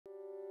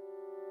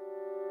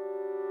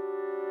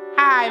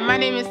Hi, my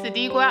name is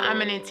Sadiqua.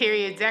 I'm an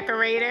interior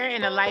decorator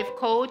and a life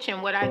coach,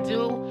 and what I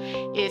do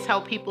is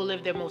help people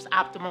live their most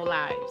optimal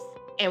lives.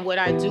 And what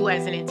I do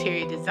as an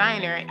interior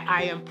designer,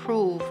 I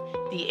improve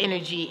the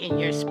energy in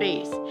your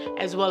space.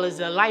 As well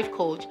as a life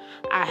coach,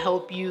 I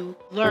help you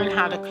learn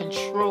how to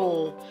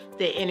control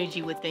the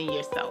energy within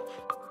yourself.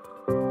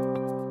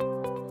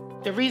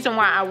 The reason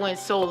why I went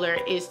solar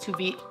is to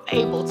be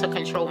able to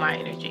control my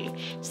energy,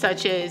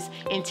 such as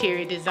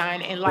interior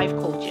design and life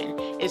coaching.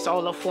 It's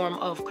all a form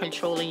of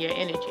controlling your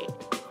energy.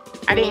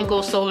 I didn't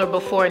go solar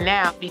before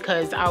now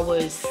because I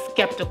was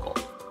skeptical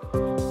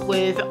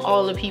with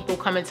all the people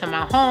coming to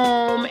my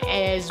home,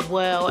 as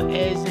well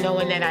as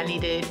knowing that I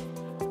needed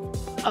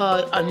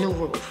a new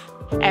roof.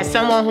 As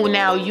someone who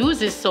now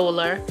uses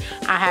solar,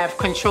 I have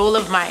control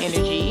of my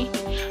energy,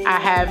 I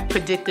have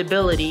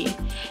predictability.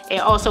 It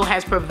also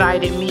has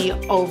provided me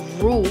a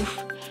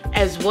roof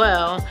as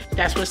well.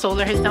 That's what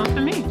solar has done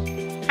for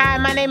me. Hi,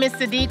 my name is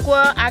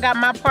Sadiqua. I got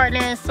my partner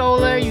in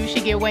solar. You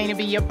should get Wayne to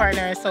be your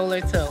partner in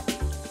solar too.